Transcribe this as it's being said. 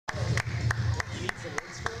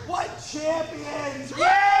champions!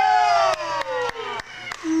 Yeah!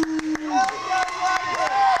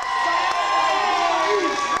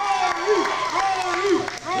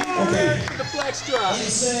 Okay, the flex drop. like I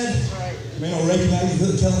said, you may not recognize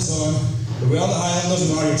the Killer song, but we are the Highlanders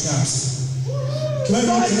and are your champs. Come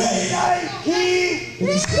out here tonight.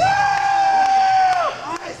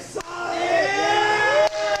 I saw it!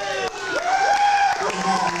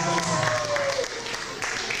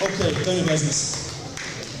 Okay, down to business.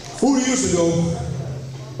 4 years ago,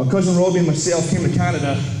 my cousin Robbie and myself came to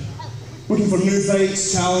Canada looking for new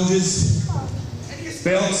fights, challenges,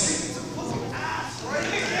 belts.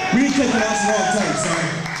 We ain't kicking ass a long time, son.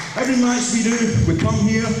 Every match we do, we come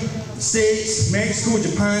here, States, Mexico,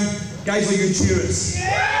 Japan, guys like you cheer us.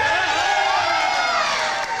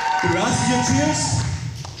 Did we ask for your cheers?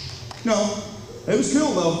 No. It was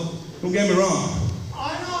cool though, don't get me wrong.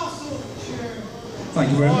 I'm also cheering.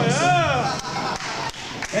 Thank you very much. Yeah.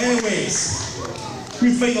 Anyways,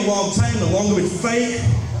 we've been fighting a long time. The longer we fight,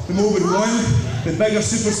 the more we win. The bigger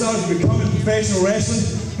superstars we become in professional wrestling.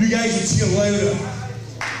 You guys would cheer louder.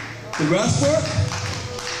 Did we ask for it?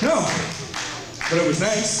 No. But it was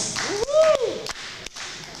nice.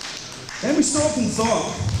 Then we stopped and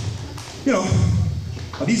thought, you know,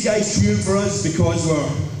 are these guys cheering for us because we're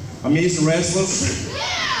amazing wrestlers?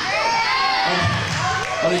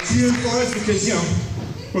 Are they cheering for us because, you know,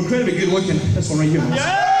 we're incredibly good looking? This one right here.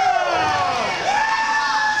 Yeah!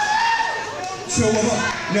 So,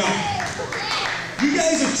 no. You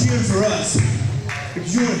guys are cheering for us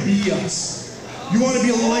because you want to be us. You want to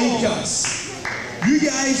be like us. You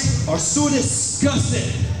guys are so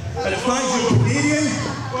disgusted at the fact you're Canadian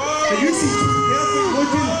that you see two perfect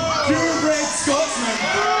looking, purebred Scotsmen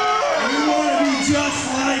and you want to be just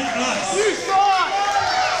like us. You thought!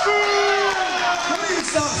 How many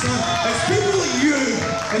stop, son? It's people like you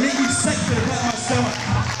that make me sick to the pit of my stomach.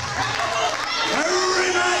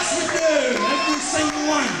 Every match we do, every single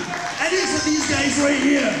one. And these are these guys right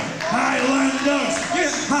here. Highlanders.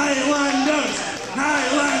 Yeah, Highlanders.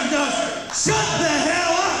 Highlanders. Shut the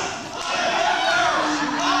hell up.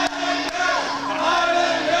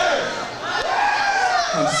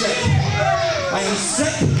 I'm sick. I am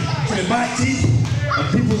sick to the back teeth of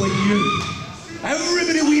people like you.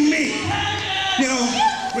 Everybody we meet, you know,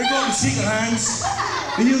 we go and shake their hands,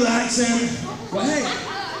 they hear the accent. Well, hey,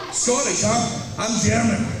 Scottish, huh? I'm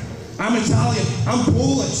German, I'm Italian, I'm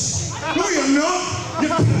Polish. No, you're not.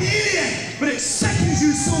 You're Canadian. But it sickens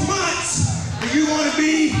you so much that you want to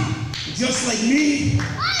be just like me,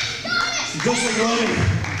 just like Rory.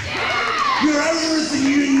 You're everything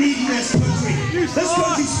you need in this country. This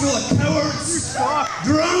country's full of cowards,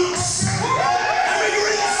 drunks,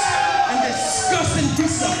 immigrants, and disgusting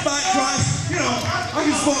pieces of fat trash. You know, I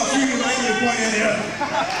can spot a few you might need to point in here.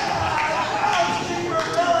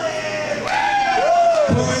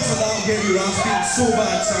 Comments on that will get you ass beaten so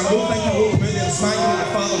bad, son. Don't think you will come in there and smack you like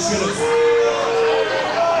your father should have.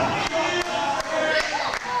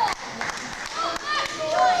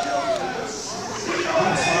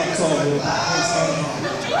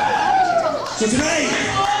 So tonight,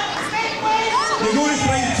 you're going to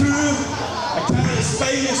find two of Canada's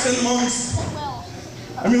finest cinemas,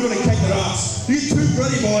 and we're going to kick their ass. These two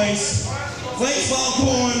pretty boys, Flex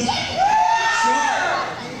Falcone. You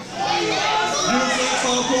know Flex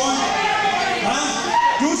Falcone? Huh?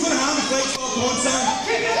 Who's going to have the Flex Falcone, son?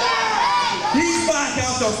 He's back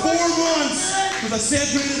after 4 months with a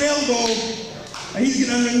separated elbow, and he's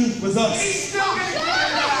getting in with us.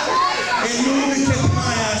 Ain't nobody kicking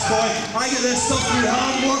my ass, boy. I get this stuff through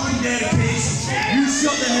hard work and dedication. You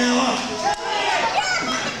shut the hell up.